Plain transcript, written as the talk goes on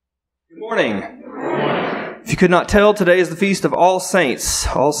Good morning. If you could not tell, today is the feast of All Saints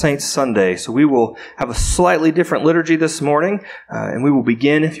Sunday. So we will have a slightly different liturgy this morning, and we will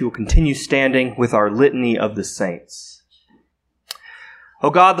begin, if you will continue standing, with our litany of the saints. O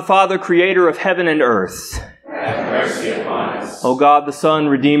God, the Father, creator of heaven and earth, have mercy upon us. O God, the Son,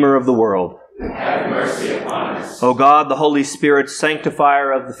 redeemer of the world, have mercy upon us. O God, the Holy Spirit,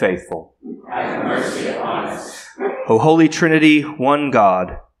 sanctifier of the faithful, have mercy upon us. O Holy Trinity, one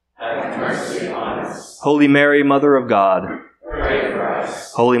God, have mercy upon us. Holy Mary, Mother of God, Pray for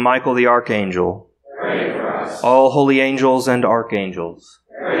us. Holy Michael the Archangel, Pray for us. all holy angels and archangels,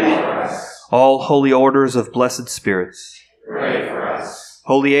 Pray for us. all holy orders of blessed spirits, Pray for us.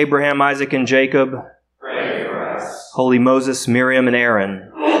 Holy Abraham, Isaac, and Jacob, Pray for us. Holy Moses, Miriam, and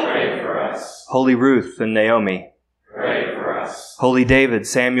Aaron, Pray for us. Holy Ruth and Naomi, Pray for us. Holy David,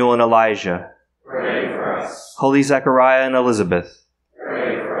 Samuel, and Elijah, Pray for us. Holy Zechariah and Elizabeth,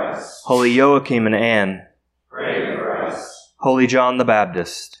 Pray for us. Holy Joachim and Anne, Pray for us. Holy John the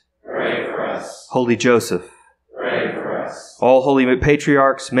Baptist, Pray for us. Holy Joseph, Pray for us. all holy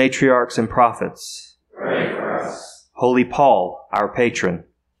patriarchs, matriarchs, and prophets, Pray for us. Holy Paul, our patron,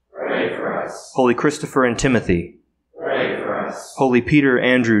 Pray for us. Holy Christopher and Timothy, Pray for us. Holy Peter,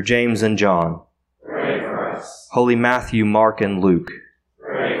 Andrew, James, and John, Pray for us. Holy Matthew, Mark, and Luke,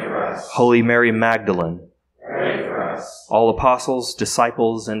 Pray for us. Holy Mary Magdalene, Pray for us. all apostles,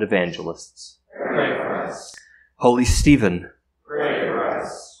 disciples, and evangelists, Pray for us. Holy Stephen, Pray for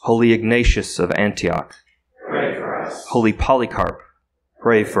us. Holy Ignatius of Antioch, Pray for us. Holy Polycarp,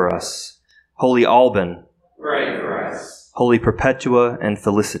 pray for us, Holy Alban, Pray for us. Holy Perpetua and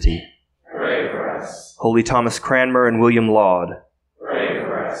Felicity, Pray for us. Holy Thomas Cranmer and William Laud, Pray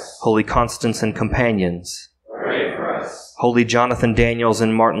for us. Holy Constance and companions, Pray for us. Holy Jonathan Daniels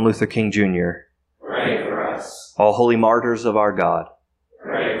and Martin Luther King Jr., Pray for us. all holy martyrs of our God,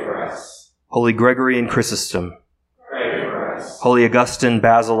 Pray for us. Holy Gregory and Chrysostom, Pray for us. Holy Augustine,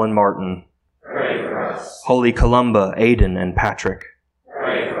 Basil, and Martin, Pray for us. Holy Columba, Aidan, and Patrick,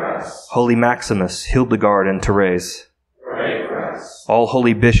 Pray for us. Holy Maximus, Hildegard, and Therese, Pray for us. all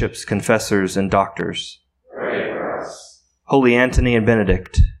holy bishops, confessors, and doctors, Pray for us. Holy Antony and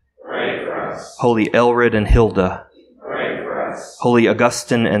Benedict, Pray for us. Holy Elred and Hilda, Pray for us. Holy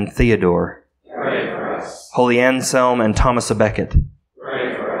Augustine and Theodore, Pray for us. Holy Anselm and Thomas a Becket,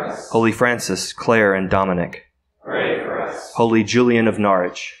 Pray for us. Holy Francis, Clare, and Dominic, Pray for us. Holy Julian of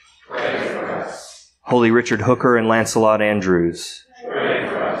Norwich, Pray for us. Holy Richard Hooker and Lancelot Andrews, Pray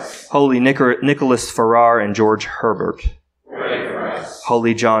for us. Holy Nicholas Farrar and George Herbert, Pray for us.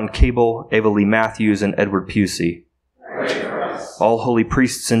 Holy John Cable, Ava Lee Matthews, and Edward Pusey, Pray for us. all holy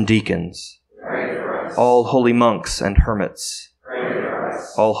priests and deacons, Pray for us. all holy monks and hermits, Pray for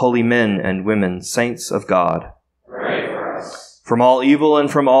us. all holy men and women, saints of God, Pray for us. from all evil and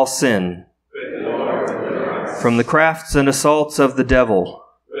from all sin, Good Lord, deliver us. from the crafts and assaults of the devil,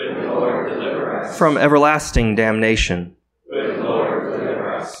 Good Lord, deliver us. from everlasting damnation, Good Lord,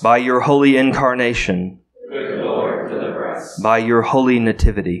 deliver us. by your holy incarnation, Good Lord, deliver us. by your holy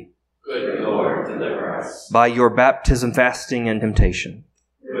nativity, Good Lord, deliver us. by your baptism, fasting, and temptation,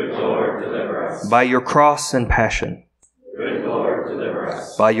 Good Lord, deliver us. by your cross and passion, Good Lord, deliver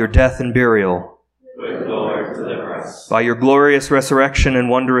us. by your death and burial, Good Lord, deliver us. by your glorious resurrection and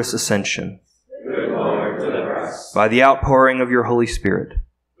wondrous ascension, Good Lord, deliver us. by the outpouring of your Holy Spirit,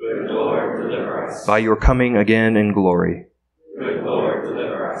 Good Lord, deliver us. by your coming again in glory, Good Lord,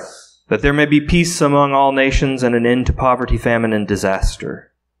 deliver us. that there may be peace among all nations and an end to poverty, famine, and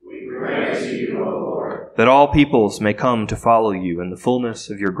disaster, We pray to you, O Lord. that all peoples may come to follow you in the fullness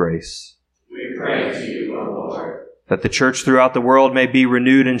of your grace, We pray to you, O Lord. that the church throughout the world may be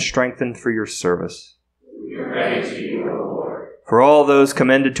renewed and strengthened for your service. We pray to you, O Lord. For all those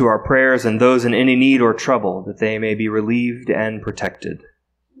commended to our prayers and those in any need or trouble, that they may be relieved and protected.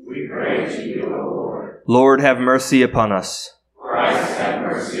 We pray to you, O Lord. Lord, have mercy upon us. Christ, have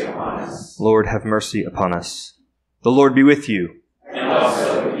mercy upon us. Lord, have mercy upon us. The Lord be with you. And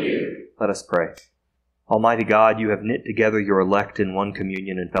also with you. Let us pray. Almighty God, you have knit together your elect in one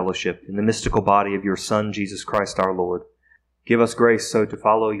communion and fellowship in the mystical body of your Son, Jesus Christ our Lord. Give us grace so to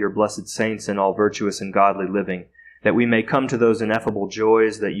follow your blessed saints in all virtuous and godly living, that we may come to those ineffable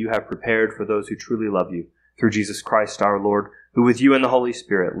joys that you have prepared for those who truly love you, through Jesus Christ our Lord, who with you and the Holy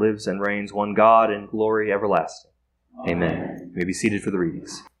Spirit lives and reigns one God in glory everlasting. Amen. You may be seated for the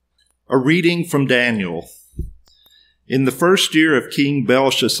readings. A reading from Daniel. In the first year of King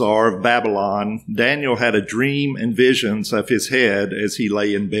Belshazzar of Babylon, Daniel had a dream and visions of his head as he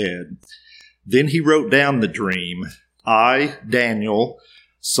lay in bed. Then he wrote down the dream. I, Daniel,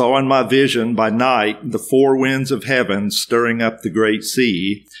 saw in my vision by night the four winds of heaven stirring up the great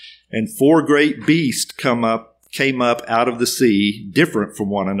sea, and 4 great beasts came up out of the sea, different from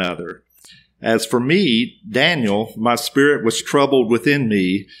one another. As for me, Daniel, my spirit was troubled within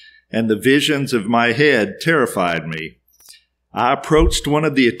me, and the visions of my head terrified me. I approached one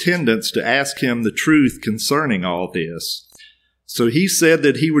of the attendants to ask him the truth concerning all this. So he said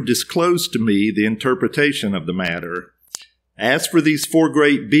that he would disclose to me the interpretation of the matter. As for these 4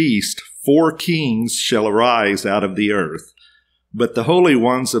 great beasts, 4 kings shall arise out of the earth. But the holy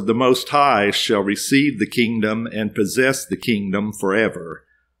ones of the Most High shall receive the kingdom and possess the kingdom forever,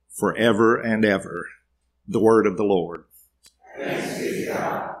 forever and ever. The word of the Lord. Thanks be to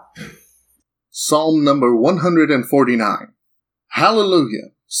God. Psalm number 149.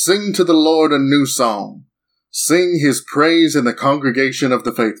 Hallelujah! Sing to the Lord a new song. Sing his praise in the congregation of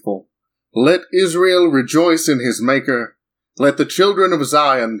the faithful. Let Israel rejoice in his Maker. Let the children of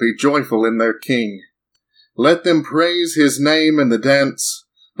Zion be joyful in their King. Let them praise his name in the dance.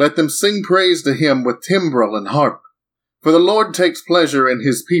 Let them sing praise to him with timbrel and harp. For the Lord takes pleasure in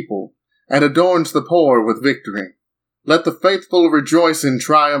his people, and adorns the poor with victory. Let the faithful rejoice in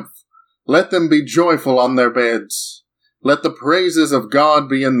triumph. Let them be joyful on their beds. Let the praises of God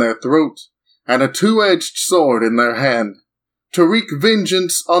be in their throat, and a 2-edged sword in their hand, to wreak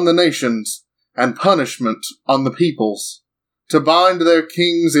vengeance on the nations, and punishment on the peoples, to bind their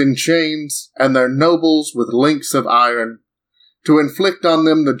kings in chains, and their nobles with links of iron, to inflict on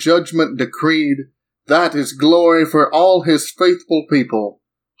them the judgment decreed. That is glory for all his faithful people.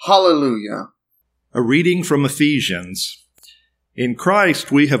 Hallelujah. A reading from Ephesians. In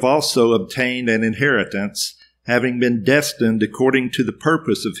Christ we have also obtained an inheritance, having been destined according to the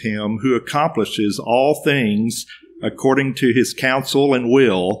purpose of him who accomplishes all things according to his counsel and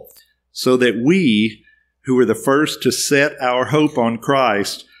will, so that we, who were the first to set our hope on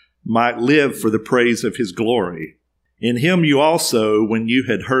Christ, might live for the praise of his glory. In him you also, when you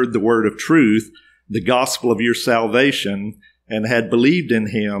had heard the word of truth, the gospel of your salvation, and had believed in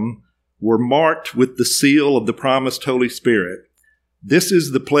him, were marked with the seal of the promised Holy Spirit. This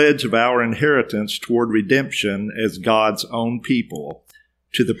is the pledge of our inheritance toward redemption as God's own people,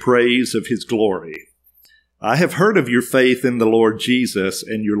 to the praise of his glory. I have heard of your faith in the Lord Jesus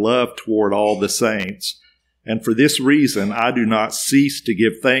and your love toward all the saints, and for this reason I do not cease to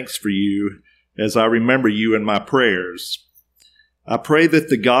give thanks for you as I remember you in my prayers. I pray that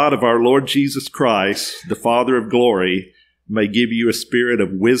the God of our Lord Jesus Christ, the Father of glory, may give you a spirit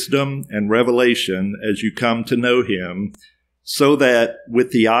of wisdom and revelation as you come to know him, so that,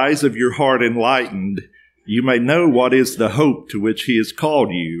 with the eyes of your heart enlightened, you may know what is the hope to which he has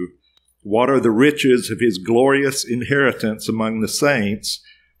called you, what are the riches of his glorious inheritance among the saints,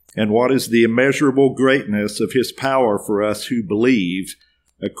 and what is the immeasurable greatness of his power for us who believe,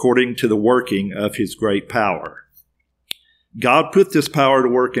 according to the working of his great power. God put this power to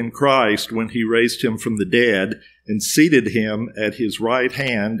work in Christ when he raised him from the dead and seated him at his right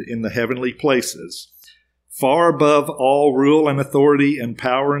hand in the heavenly places, far above all rule and authority and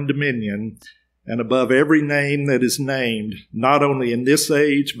power and dominion, and above every name that is named, not only in this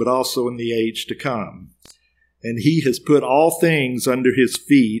age, but also in the age to come. And he has put all things under his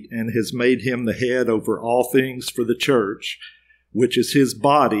feet, and has made him the head over all things for the church, which is his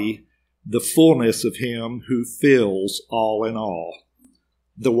body, the fullness of him who fills all in all.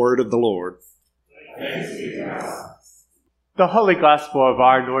 The word of the Lord. Thanks be to God. The Holy Gospel of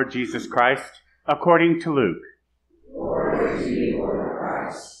our Lord Jesus Christ, according to Luke. Glory to you, Lord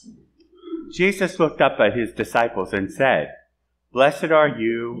Christ. Jesus looked up at his disciples and said, "Blessed are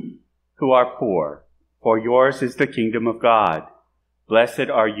you who are poor, for yours is the kingdom of God. Blessed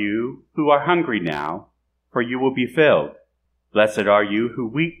are you who are hungry now, for you will be filled. Blessed are you who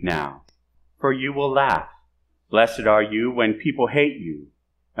weep now, for you will laugh. Blessed are you when people hate you,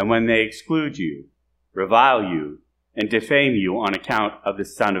 and when they exclude you, revile you, and defame you on account of the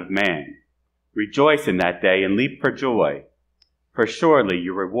Son of Man. Rejoice in that day and leap for joy, for surely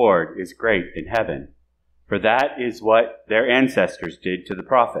your reward is great in heaven. For that is what their ancestors did to the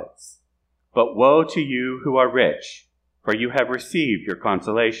prophets. But woe to you who are rich, for you have received your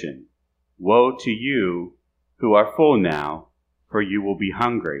consolation. Woe to you who are full now, for you will be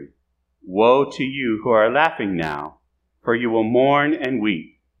hungry. Woe to you who are laughing now, for you will mourn and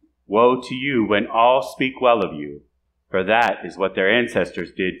weep. Woe to you when all speak well of you, for that is what their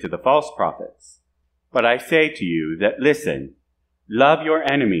ancestors did to the false prophets. But I say to you that listen, love your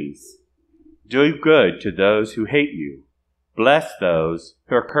enemies, do good to those who hate you, bless those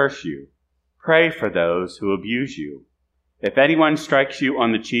who curse you, pray for those who abuse you. If anyone strikes you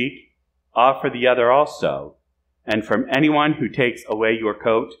on the cheek, offer the other also, and from anyone who takes away your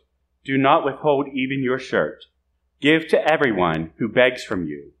coat, do not withhold even your shirt. Give to everyone who begs from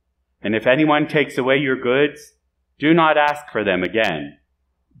you. And if anyone takes away your goods, do not ask for them again.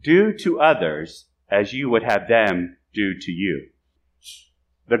 Do to others as you would have them do to you.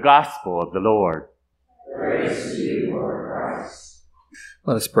 The Gospel of the Lord. Praise to you, Lord Christ.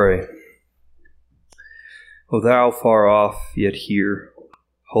 Let us pray. O thou far off, yet here,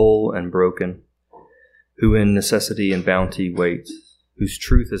 whole and broken, who in necessity and bounty wait, whose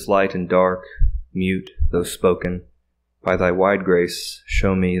truth is light and dark, mute though spoken, by thy wide grace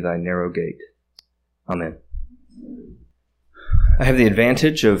show me thy narrow gate. Amen. I have the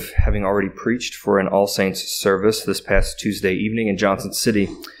advantage of having already preached for an All Saints service this past Tuesday evening in Johnson City.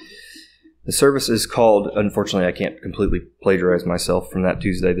 The service is called, unfortunately I can't completely plagiarize myself from that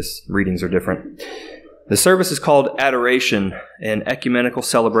Tuesday, the readings are different. The service is called Adoration, an ecumenical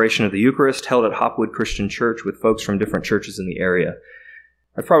celebration of the Eucharist held at Hopwood Christian Church with folks from different churches in the area.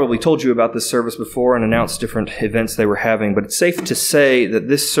 I've probably told you about this service before and announced different events they were having, but it's safe to say that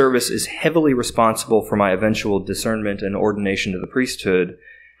this service is heavily responsible for my eventual discernment and ordination to the priesthood.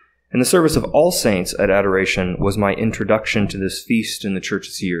 And the service of All Saints at Adoration was my introduction to this feast in the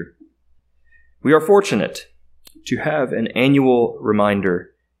church's year. We are fortunate to have an annual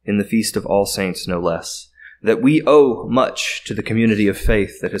reminder in the Feast of All Saints, no less, that we owe much to the community of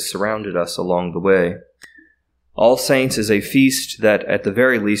faith that has surrounded us along the way. All Saints is a feast that, at the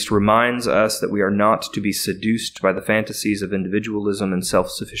very least, reminds us that we are not to be seduced by the fantasies of individualism and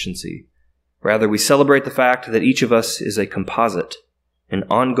self-sufficiency. Rather, we celebrate the fact that each of us is a composite, an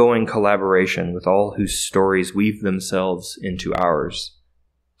ongoing collaboration with all whose stories weave themselves into ours.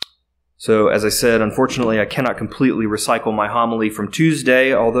 So, as I said, unfortunately, I cannot completely recycle my homily from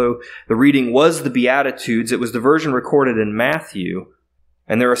Tuesday. Although the reading was the Beatitudes, it was the version recorded in Matthew,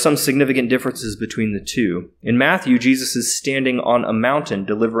 and there are some significant differences between the two. In Matthew, Jesus is standing on a mountain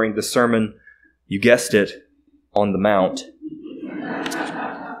delivering the sermon, you guessed it, on the Mount.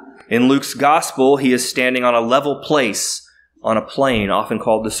 In Luke's Gospel, he is standing on a level place, on a plain, often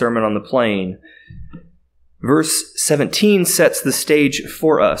called the Sermon on the Plain. Verse 17 sets the stage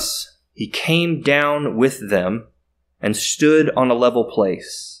for us. He came down with them and stood on a level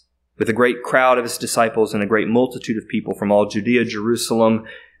place, with a great crowd of his disciples and a great multitude of people from all Judea, Jerusalem,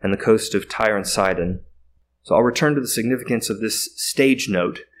 and the coast of Tyre and Sidon. So I'll return to the significance of this stage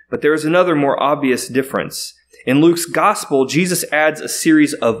note, but there is another more obvious difference. In Luke's Gospel, Jesus adds a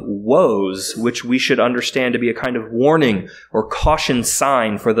series of woes, which we should understand to be a kind of warning or caution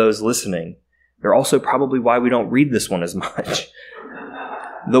sign for those listening. They're also probably why we don't read this one as much.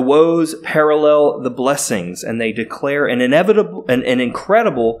 The woes parallel the blessings, and they declare an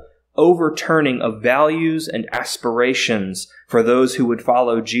incredible overturning of values and aspirations for those who would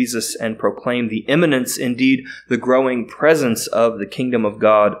follow Jesus and proclaim the imminence, indeed the growing presence of the kingdom of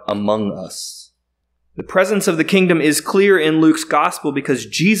God among us. The presence of the kingdom is clear in Luke's Gospel because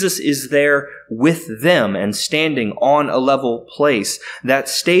Jesus is there with them and standing on a level place. That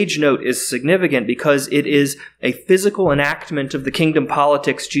stage note is significant because it is a physical enactment of the kingdom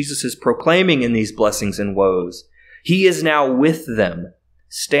politics Jesus is proclaiming in these blessings and woes. He is now with them,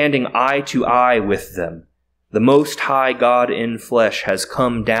 standing eye to eye with them. The Most High God in flesh has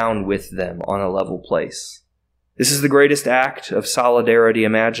come down with them on a level place. This is the greatest act of solidarity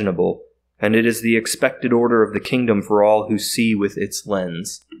imaginable, and it is the expected order of the kingdom for all who see with its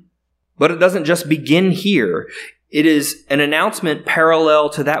lens. But it doesn't just begin here. It is an announcement parallel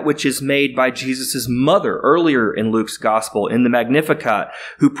to that which is made by Jesus' mother earlier in Luke's Gospel in the Magnificat,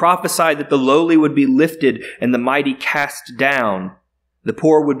 who prophesied that the lowly would be lifted and the mighty cast down. The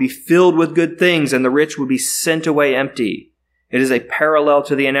poor would be filled with good things and the rich would be sent away empty. It is a parallel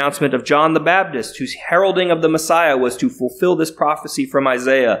to the announcement of John the Baptist, whose heralding of the Messiah was to fulfill this prophecy from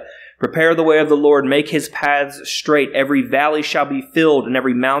Isaiah. Prepare the way of the Lord, make his paths straight. Every valley shall be filled, and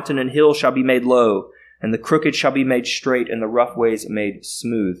every mountain and hill shall be made low. And the crooked shall be made straight, and the rough ways made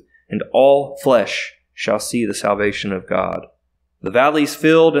smooth. And all flesh shall see the salvation of God. The valleys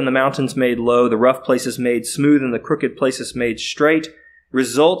filled, and the mountains made low, the rough places made smooth, and the crooked places made straight,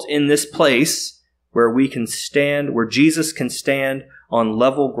 result in this place where we can stand, where Jesus can stand on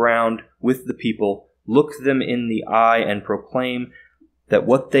level ground with the people, look them in the eye, and proclaim that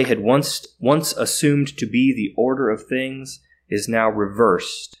what they had once assumed to be the order of things is now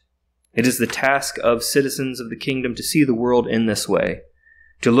reversed. It is the task of citizens of the kingdom to see the world in this way,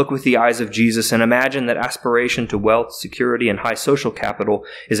 to look with the eyes of Jesus and imagine that aspiration to wealth, security, and high social capital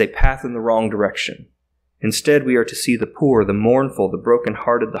is a path in the wrong direction. Instead, we are to see the poor, the mournful, the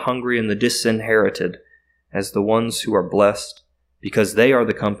broken-hearted, the hungry, and the disinherited as the ones who are blessed because they are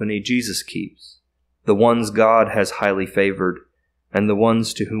the company Jesus keeps, the ones God has highly favored, and the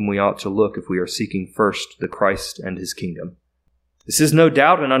ones to whom we ought to look if we are seeking first the Christ and his kingdom. This is no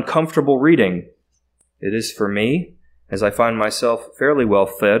doubt an uncomfortable reading. It is for me, as I find myself fairly well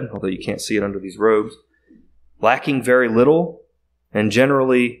fed, although you can't see it under these robes, lacking very little, and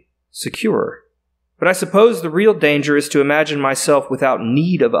generally secure. But I suppose the real danger is to imagine myself without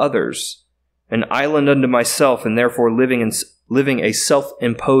need of others, an island unto myself, and therefore living a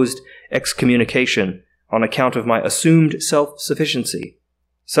self-imposed excommunication on account of my assumed self-sufficiency.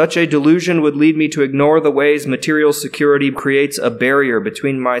 Such a delusion would lead me to ignore the ways material security creates a barrier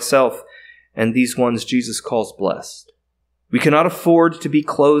between myself and these ones Jesus calls blessed. We cannot afford to be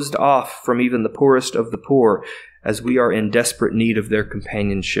closed off from even the poorest of the poor, as we are in desperate need of their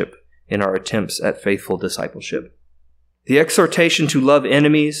companionship in our attempts at faithful discipleship. The exhortation to love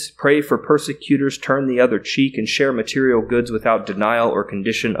enemies, pray for persecutors, turn the other cheek, and share material goods without denial or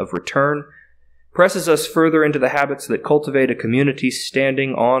condition of return presses us further into the habits that cultivate a community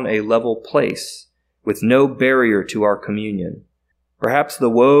standing on a level place, with no barrier to our communion. Perhaps the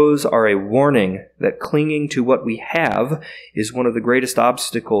woes are a warning that clinging to what we have is one of the greatest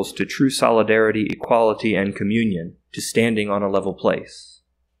obstacles to true solidarity, equality, and communion, to standing on a level place.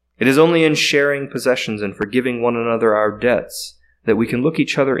 It is only in sharing possessions and forgiving one another our debts that we can look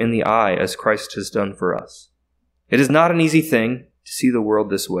each other in the eye as Christ has done for us. It is not an easy thing to see the world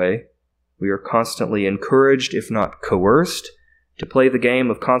this way. We are constantly encouraged, if not coerced, to play the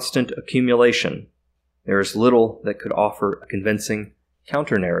game of constant accumulation. There is little that could offer a convincing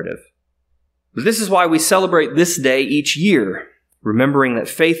counter-narrative. But this is why we celebrate this day each year, remembering that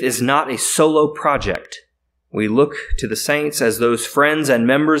faith is not a solo project. We look to the saints as those friends and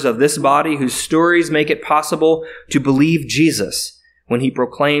members of this body whose stories make it possible to believe Jesus when he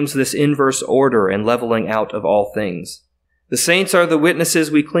proclaims this inverse order and leveling out of all things. The saints are the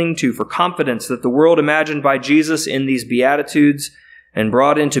witnesses we cling to for confidence that the world imagined by Jesus in these Beatitudes and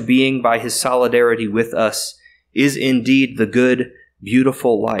brought into being by his solidarity with us is indeed the good,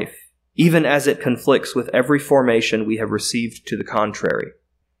 beautiful life, even as it conflicts with every formation we have received to the contrary.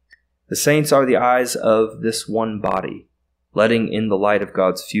 The saints are the eyes of this one body, letting in the light of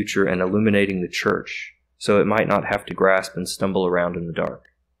God's future and illuminating the church, so it might not have to grasp and stumble around in the dark.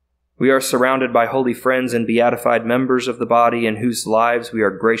 We are surrounded by holy friends and beatified members of the body in whose lives we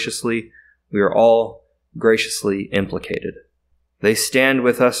are all graciously implicated. They stand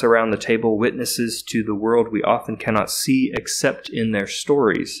with us around the table, witnesses to the world we often cannot see except in their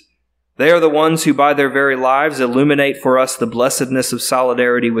stories. They are the ones who by their very lives illuminate for us the blessedness of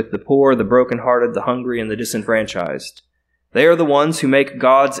solidarity with the poor, the brokenhearted, the hungry, and the disenfranchised. They are the ones who make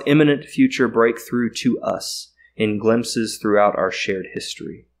God's imminent future break through to us in glimpses throughout our shared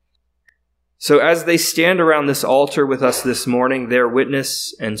history. So as they stand around this altar with us this morning, their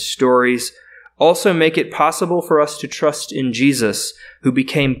witness and stories also make it possible for us to trust in Jesus, who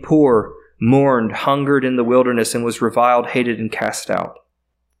became poor, mourned, hungered in the wilderness, and was reviled, hated, and cast out.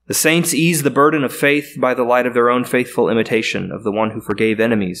 The saints ease the burden of faith by the light of their own faithful imitation of the one who forgave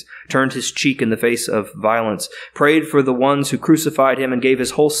enemies, turned his cheek in the face of violence, prayed for the ones who crucified him, and gave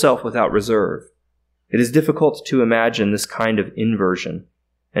his whole self without reserve. It is difficult to imagine this kind of inversion,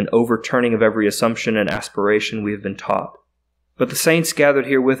 an overturning of every assumption and aspiration we have been taught. But the saints gathered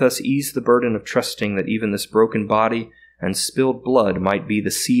here with us ease the burden of trusting that even this broken body and spilled blood might be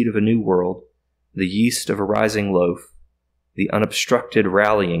the seed of a new world, the yeast of a rising loaf, the unobstructed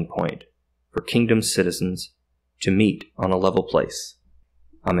rallying point for kingdom citizens to meet on a level place.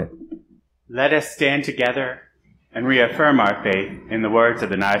 Amen. Let us stand together and reaffirm our faith in the words of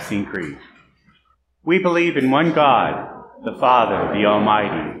the Nicene Creed. We believe in one God, the Father, the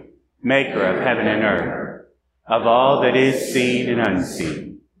Almighty, maker of heaven and earth, of all that is seen and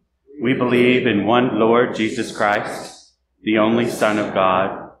unseen. We believe in one Lord Jesus Christ, the only Son of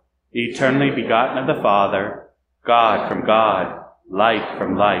God, eternally begotten of the Father, God from God, light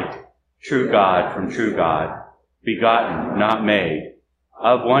from light, true God from true God, begotten, not made,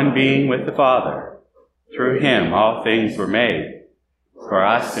 of one being with the Father. Through him all things were made. For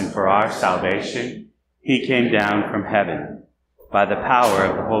us and for our salvation, he came down from heaven. By the power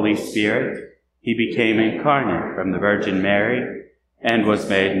of the Holy Spirit, he became incarnate from the Virgin Mary and was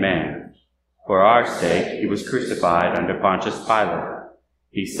made man. For our sake, he was crucified under Pontius Pilate.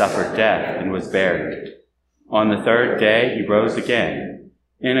 He suffered death and was buried. On the third day, he rose again,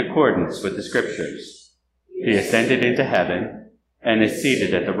 in accordance with the Scriptures. He ascended into heaven and is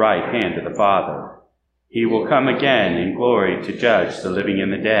seated at the right hand of the Father. He will come again in glory to judge the living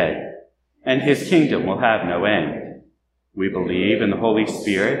and the dead, and his kingdom will have no end. We believe in the Holy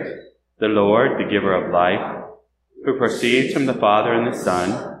Spirit, the Lord, the giver of life, who proceeds from the Father and the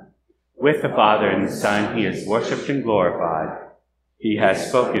Son. With the Father and the Son he is worshipped and glorified. He has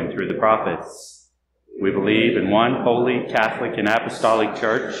spoken through the prophets. We believe in one holy, Catholic, and Apostolic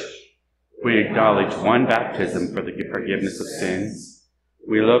Church. We acknowledge one baptism for the forgiveness of sins.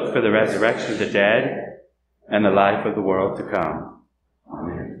 We look for the resurrection of the dead and the life of the world to come.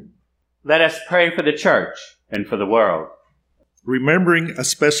 Amen. Let us pray for the Church and for the world. Remembering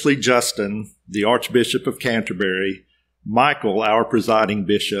especially Justin, the Archbishop of Canterbury, Michael, our presiding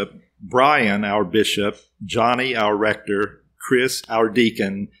bishop, Brian, our bishop, Johnny, our rector, Chris, our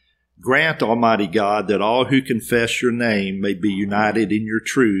deacon, grant, Almighty God, that all who confess your name may be united in your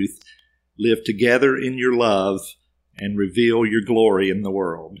truth, live together in your love, and reveal your glory in the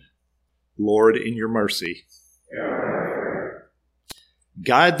world. Lord, in your mercy.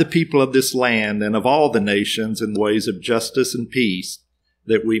 Guide the people of this land and of all the nations in ways of justice and peace,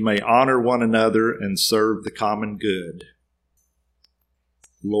 that we may honor one another and serve the common good.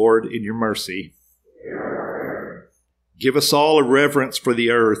 Lord, in your mercy. Give us all a reverence for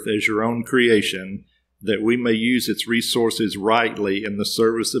the earth as your own creation, that we may use its resources rightly in the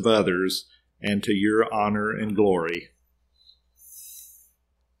service of others and to your honor and glory.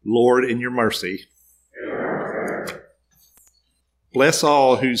 Lord, in your mercy. Bless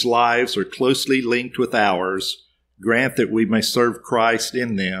all whose lives are closely linked with ours. Grant that we may serve Christ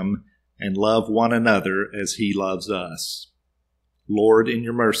in them and love one another as he loves us. Lord, in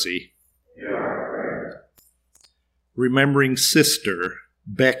your mercy. Remembering Sister,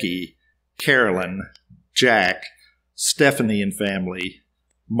 Becky, Carolyn, Jack, Stephanie and family,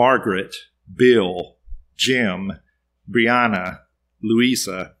 Margaret, Bill, Jim, Brianna,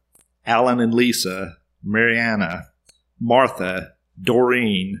 Louisa, Alan and Lisa, Mariana, Martha,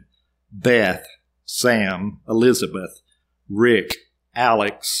 Doreen, Beth, Sam, Elizabeth, Rick,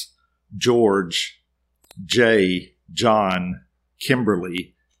 Alex, George, Jay, John,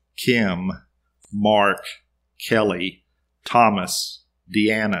 Kimberly, Kim, Mark, Kelly, Thomas,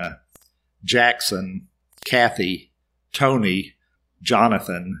 Deanna, Jackson, Kathy, Tony,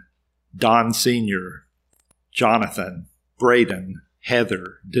 Jonathan, Don Sr., Jonathan, Braden,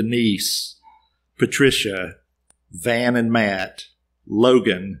 Heather, Denise, Patricia, Van and Matt,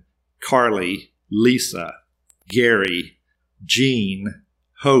 Logan, Carly, Lisa, Gary, Jean,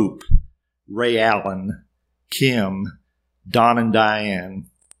 Hope, Ray Allen, Kim, Don and Diane,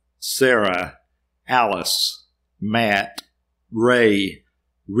 Sarah, Alice, Matt, Ray,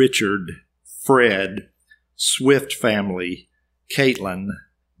 Richard, Fred, Swift family, Caitlin,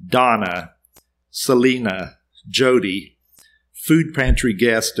 Donna, Selena, Jody, food pantry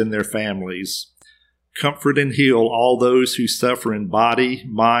guests and their families. Comfort and heal all those who suffer in body,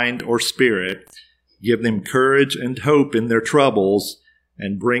 mind, or spirit. Give them courage and hope in their troubles,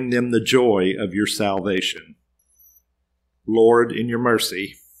 and bring them the joy of your salvation. Lord, in your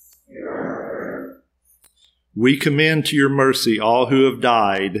mercy. We commend to your mercy all who have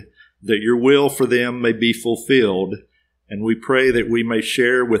died, that your will for them may be fulfilled, and we pray that we may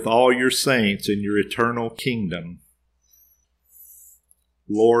share with all your saints in your eternal kingdom.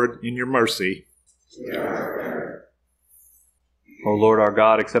 Lord, in your mercy. O Lord our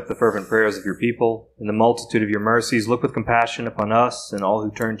God, accept the fervent prayers of your people. In the multitude of your mercies, look with compassion upon us and all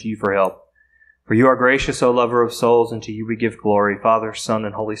who turn to you for help. For you are gracious, O lover of souls, and to you we give glory, Father, Son,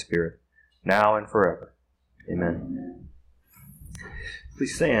 and Holy Spirit, now and forever. Amen.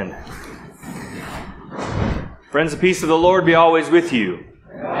 Please stand. Friends, the peace of the Lord be always with you.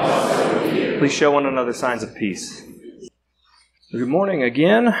 Please show one another signs of peace. Good morning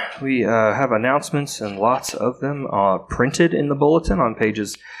again. We have announcements, and lots of them printed in the bulletin on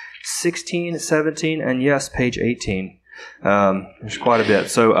pages 16, 17, and yes, page 18. There's quite a bit.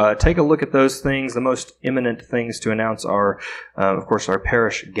 So take a look at those things. The most imminent things to announce are, of course, our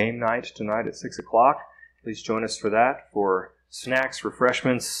parish game night tonight at 6 o'clock. Please join us for that, for snacks,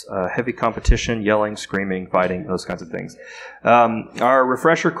 refreshments, heavy competition, yelling, screaming, fighting, those kinds of things. Our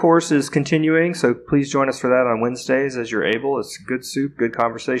refresher course is continuing, so please join us for that on Wednesdays as you're able. It's good soup, good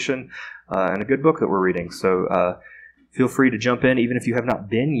conversation, and a good book that we're reading. So feel free to jump in, even if you have not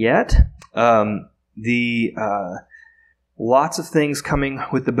been yet. Lots of things coming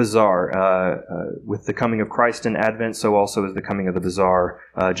with the bazaar, with the coming of Christ in Advent, so also is the coming of the bazaar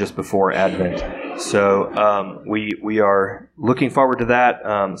just before Advent. So we are looking forward to that.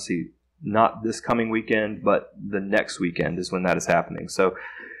 Not this coming weekend, but the next weekend is when that is happening. So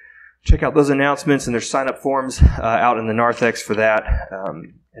check out those announcements, and there's sign-up forms out in the narthex for that.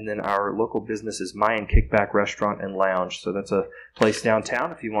 And then our local business is Mayan Kickback Restaurant and Lounge. So that's a place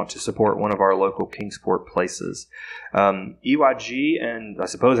downtown if you want to support one of our local Kingsport places. EYG, and I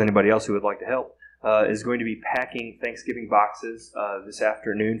suppose anybody else who would like to help, is going to be packing Thanksgiving boxes this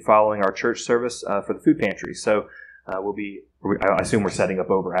afternoon following our church service for the food pantry. So I assume we're setting up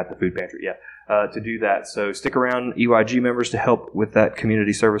over at the food pantry, to do that. So stick around, EYG members, to help with that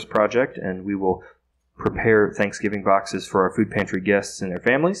community service project, and we will prepare Thanksgiving boxes for our food pantry guests and their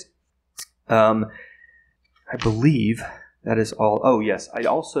families. I believe that is all. Oh, yes. I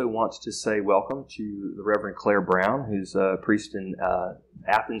also want to say welcome to the Reverend Claire Brown, who's a priest in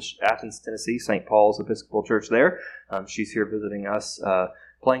Athens, Tennessee, St. Paul's Episcopal Church there. She's here visiting us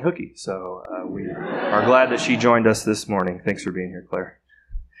playing hooky. So we are glad that she joined us this morning. Thanks for being here, Claire.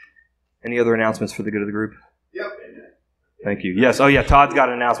 Any other announcements for the good of the group? Yep. Thank you. Yes. Oh, yeah. Todd's got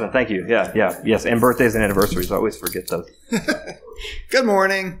an announcement. Thank you. Yeah. Yes. And birthdays and anniversaries. I always forget those. Good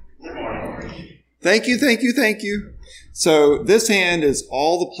morning. Thank you. So this hand is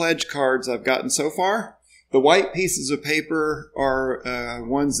all the pledge cards I've gotten so far. The white pieces of paper are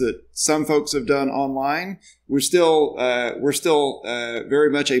ones that some folks have done online. We're still very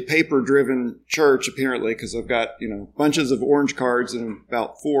much a paper-driven church, apparently, because I've got bunches of orange cards and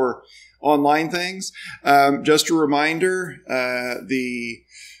about 4 online things. Just a reminder,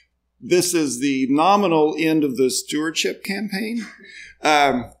 this is the nominal end of the stewardship campaign.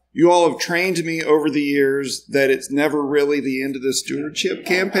 You all have trained me over the years that it's never really the end of the stewardship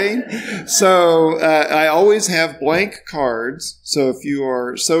campaign. So I always have blank cards. So if you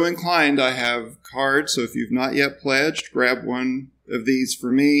are so inclined, I have cards. So if you've not yet pledged, grab one of these for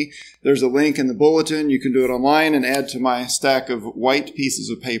me. There's a link in the bulletin. You can do it online and add to my stack of white pieces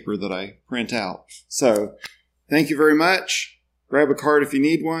of paper that I print out. So thank you very much. Grab a card if you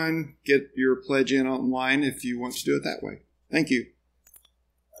need one. Get your pledge in online if you want to do it that way. Thank you.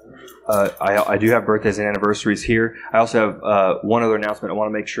 I do have birthdays and anniversaries here. I also have one other announcement I want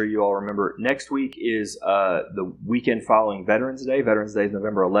to make sure you all remember. Next week is the weekend following Veterans Day. Veterans Day is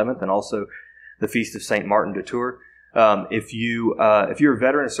November 11th, and also the Feast of St. Martin de Tours. If you're a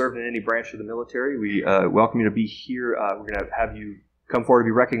veteran and served in any branch of the military, we welcome you to be here. We're going to have you come forward to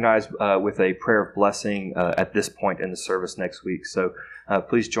be recognized with a prayer of blessing at this point in the service next week. So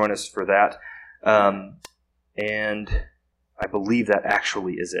please join us for that. And I believe that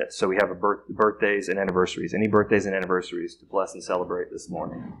actually is it. So we have birthdays and anniversaries. Any birthdays and anniversaries to bless and celebrate this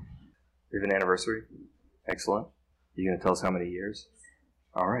morning? We have an anniversary. Excellent. You going to tell us how many years?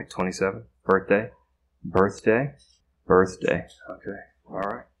 All right, 27. Birthday. Okay. All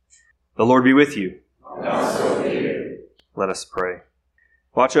right. The Lord be with you. Also with you. Let us pray.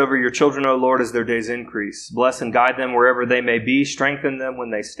 Watch over your children, O Lord, as their days increase. Bless and guide them wherever they may be. Strengthen them when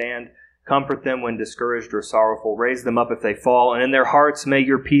they stand. Comfort them when discouraged or sorrowful. Raise them up if they fall. And in their hearts may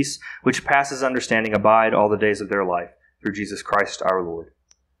your peace, which passes understanding, abide all the days of their life. Through Jesus Christ our Lord.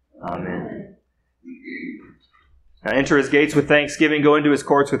 Amen. Now enter his gates with thanksgiving. Go into his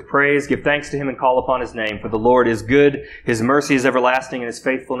courts with praise. Give thanks to him and call upon his name. For the Lord is good. His mercy is everlasting, and his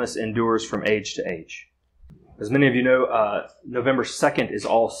faithfulness endures from age to age. As many of you know, November 2nd is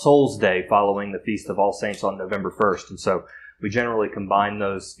All Souls Day, following the Feast of All Saints on November 1st. And so we generally combine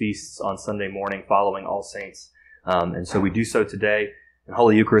those feasts on Sunday morning following All Saints. And so we do so today. And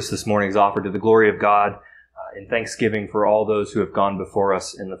Holy Eucharist this morning is offered to the glory of God in thanksgiving for all those who have gone before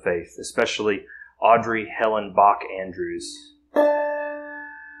us in the faith, especially Audrey Helen Bach Andrews,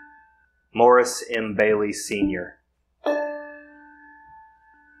 Morris M. Bailey Sr.,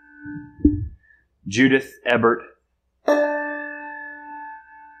 Judith Ebert,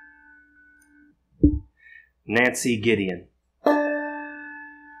 Nancy Gideon,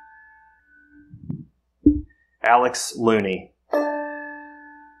 Alex Looney,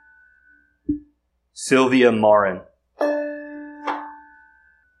 Sylvia Marin,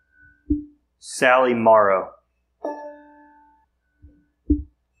 Sally Morrow,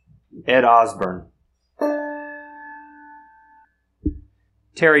 Ed Osborne,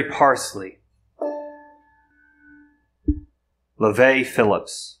 Terry Parsley, LaVey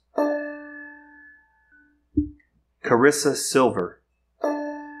Phillips, Carissa Silver,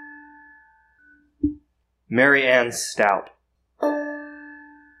 Mary Ann Stout,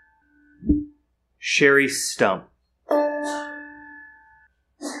 Sherry Stump,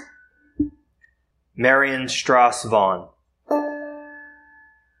 Marion Strauss Vaughn,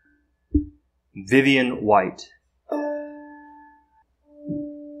 Vivian White,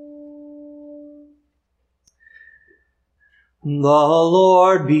 the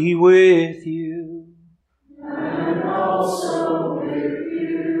Lord be with you. And also with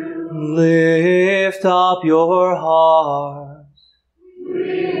you. Lift up your hearts.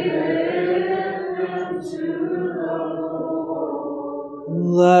 We lift them to the Lord.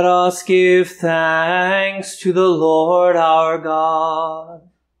 Let us give thanks to the Lord our God.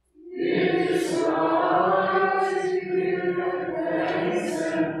 It is right to give thanks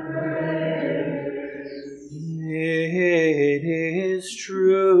and praise.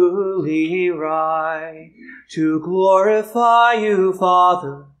 to glorify you,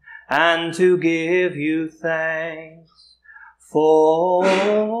 Father, and to give you thanks. For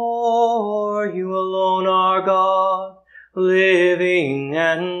you alone are God, living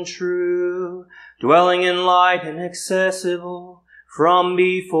and true, dwelling in light inaccessible from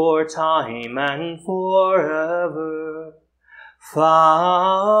before time and forever.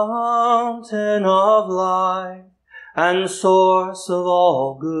 Fountain of life and source of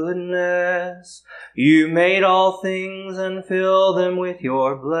all goodness, you made all things and filled them with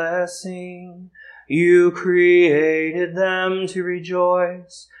your blessing. You created them to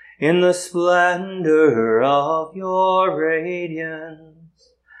rejoice in the splendor of your radiance.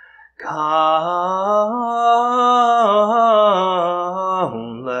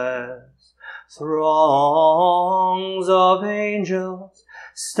 Countless throngs of angels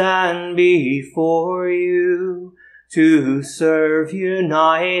stand before you to serve you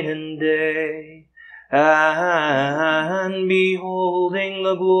night and day, and beholding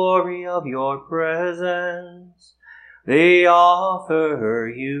the glory of your presence, they offer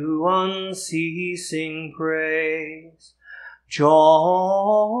you unceasing praise, joining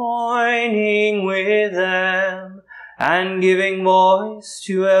with them and giving voice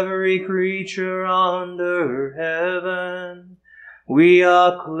to every creature under heaven. We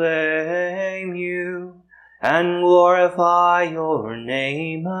acclaim you and glorify your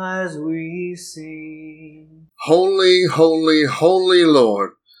name as we sing. Holy, holy, holy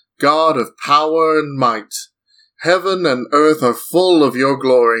Lord, God of power and might, heaven and earth are full of your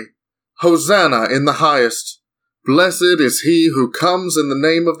glory. Hosanna in the highest. Blessed is he who comes in the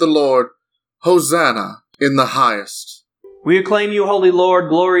name of the Lord. Hosanna in the highest. We acclaim you, Holy Lord,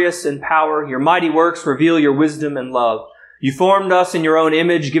 glorious in power. Your mighty works reveal your wisdom and love. You formed us in your own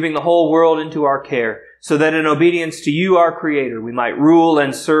image, giving the whole world into our care, so that in obedience to you, our Creator, we might rule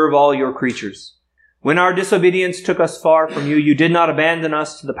and serve all your creatures. When our disobedience took us far from you, you did not abandon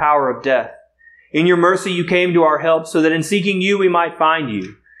us to the power of death. In your mercy, you came to our help, so that in seeking you, we might find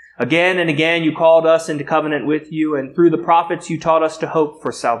you. Again and again, you called us into covenant with you, and through the prophets, you taught us to hope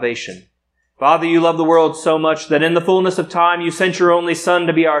for salvation. Father, you love the world so much that in the fullness of time you sent your only Son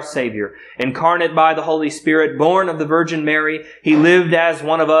to be our Savior. Incarnate by the Holy Spirit, born of the Virgin Mary, he lived as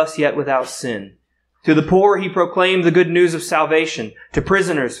one of us, yet without sin. To the poor he proclaimed the good news of salvation, to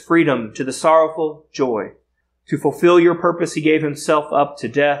prisoners freedom, to the sorrowful joy. To fulfill your purpose he gave himself up to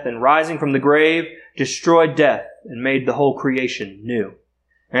death, and rising from the grave, destroyed death and made the whole creation new.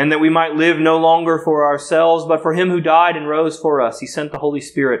 And that we might live no longer for ourselves, but for him who died and rose for us, he sent the Holy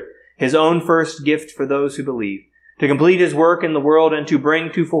Spirit, his own first gift for those who believe, to complete his work in the world and to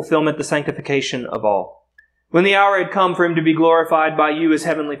bring to fulfillment the sanctification of all. When the hour had come for him to be glorified by you as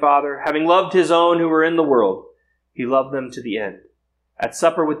Heavenly Father, having loved his own who were in the world, he loved them to the end. At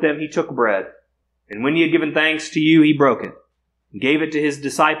supper with them he took bread, and when he had given thanks to you, he broke it, and gave it to his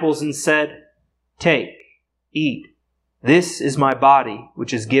disciples and said, "Take, eat. This is my body,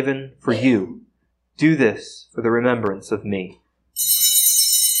 which is given for you. Do this for the remembrance of me."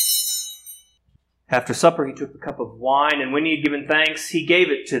 After supper he took the cup of wine, and when he had given thanks, he gave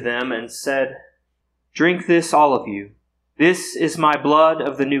it to them and said, "Drink this, all of you. This is my blood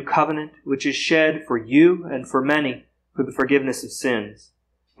of the new covenant, which is shed for you and for many for the forgiveness of sins.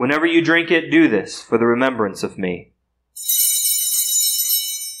 Whenever you drink it, do this for the remembrance of me."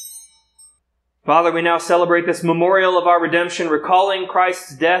 Father, we now celebrate this memorial of our redemption, recalling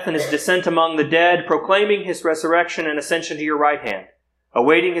Christ's death and his descent among the dead, proclaiming his resurrection and ascension to your right hand,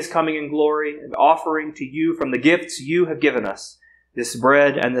 awaiting his coming in glory, and offering to you from the gifts you have given us this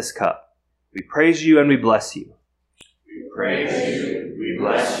bread and this cup. We praise you and we bless you. We praise you, we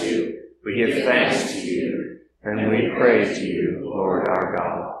bless you, We give thanks to you, and we pray to you, Lord our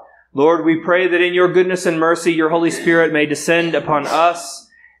God. Lord, we pray that in your goodness and mercy, your Holy Spirit may descend upon us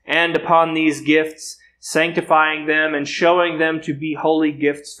and upon these gifts, sanctifying them and showing them to be holy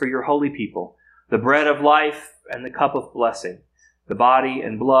gifts for your holy people, the bread of life and the cup of blessing, the body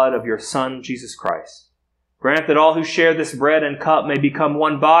and blood of your Son, Jesus Christ. Grant that all who share this bread and cup may become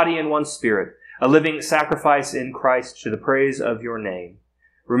one body and one spirit, a living sacrifice in Christ to the praise of your name.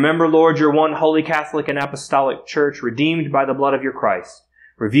 Remember, Lord, your one holy Catholic and Apostolic Church, redeemed by the blood of your Christ.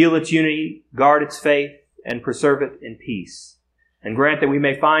 Reveal its unity, guard its faith, and preserve it in peace. And grant that we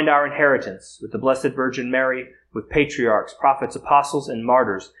may find our inheritance with the Blessed Virgin Mary, with patriarchs, prophets, apostles, and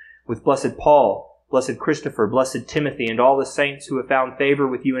martyrs, with Blessed Paul, Blessed Christopher, Blessed Timothy, and all the saints who have found favor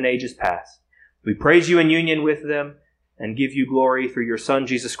with you in ages past. We praise you in union with them and give you glory through your Son,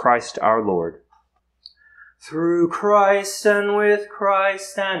 Jesus Christ, our Lord. Through Christ and with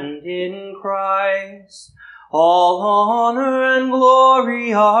Christ and in Christ, all honor and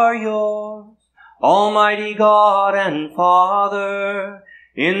glory are yours. Almighty God and Father,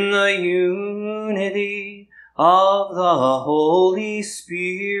 in the unity of the Holy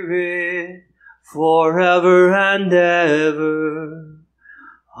Spirit, forever and ever.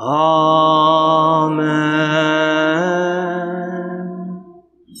 Amen.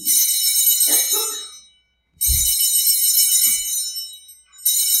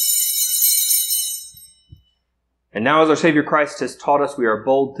 And now, as our Savior Christ has taught us, we are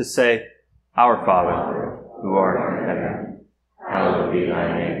bold to say, Our Father, who art in heaven, hallowed be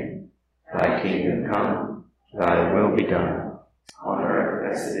thy name. Thy kingdom come, thy will be done, on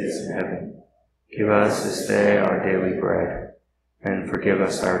earth as it is in heaven. Give us this day our daily bread, and forgive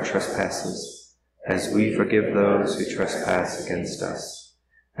us our trespasses, as we forgive those who trespass against us.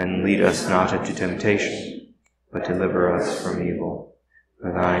 And lead us not into temptation, but deliver us from evil.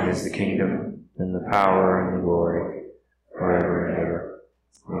 For thine is the kingdom, and the power, and the glory, forever and ever.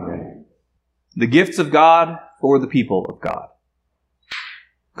 Amen. The gifts of God for the people of God.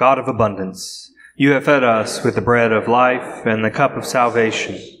 God of abundance, you have fed us with the bread of life and the cup of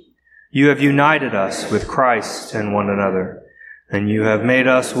salvation. You have united us with Christ and one another, and you have made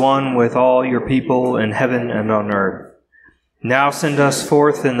us one with all your people in heaven and on earth. Now send us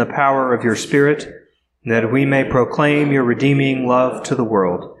forth in the power of your Spirit, that we may proclaim your redeeming love to the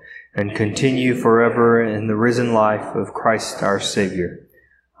world, and continue forever in the risen life of Christ our Savior.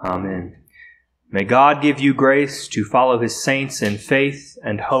 Amen. May God give you grace to follow his saints in faith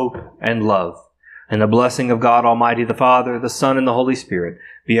and hope and love. And the blessing of God Almighty, the Father, the Son, and the Holy Spirit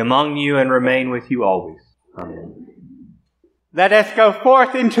be among you and remain with you always. Amen. Let us go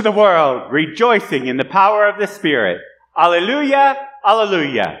forth into the world, rejoicing in the power of the Spirit. Alleluia,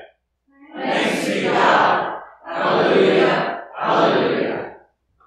 alleluia. Thanks be to God. Alleluia.